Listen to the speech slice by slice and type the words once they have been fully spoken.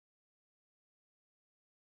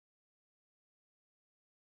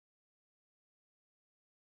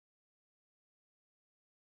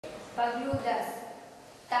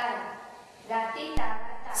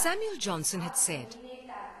Samuel Johnson had said,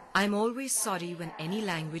 "I'm always sorry when any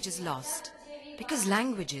language is lost, because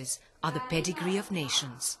languages are the pedigree of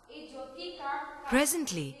nations."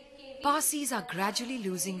 Presently, Parsis are gradually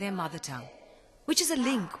losing their mother tongue, which is a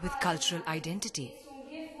link with cultural identity.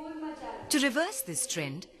 To reverse this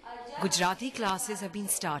trend, Gujarati classes have been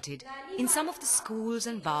started in some of the schools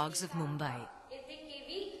and bags of Mumbai.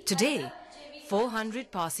 Today,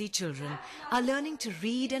 400 Parsi children are learning to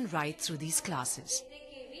read and write through these classes.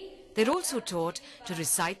 They're also taught to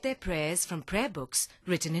recite their prayers from prayer books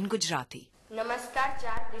written in Gujarati. Namaskar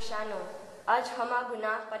char dishano, aj hama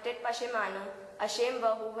guna patet pashemano, ashem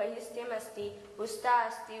bahu vahistem asti,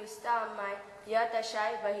 usta ammai, yat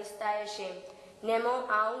ashai vahistay ashem. Nemo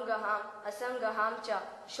aung gaham, asam gaham cha,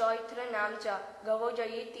 shoitra nam cha, gavo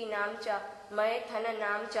jayiti nam cha, maye thana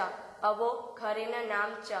nam cha, avo kharina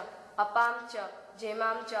nam cha, apam cha,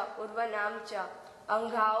 jemam cha, urva nam cha,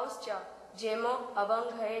 anghaos cha, jemo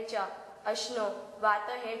avanghe cha, ashno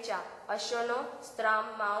vata he cha, ashono stram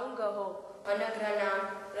maung gaho, anagranam,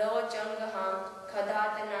 rojangaham,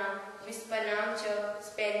 khadatanam, vispanam cha,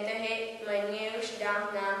 spendahe manyushdam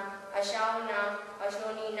nam, ashaunam,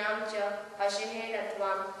 ashoninam cha, ashehe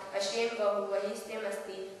ratvam, ashem bahu vahistem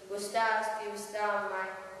asti, usta ammai,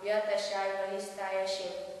 yat ashai vahistay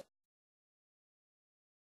ashem.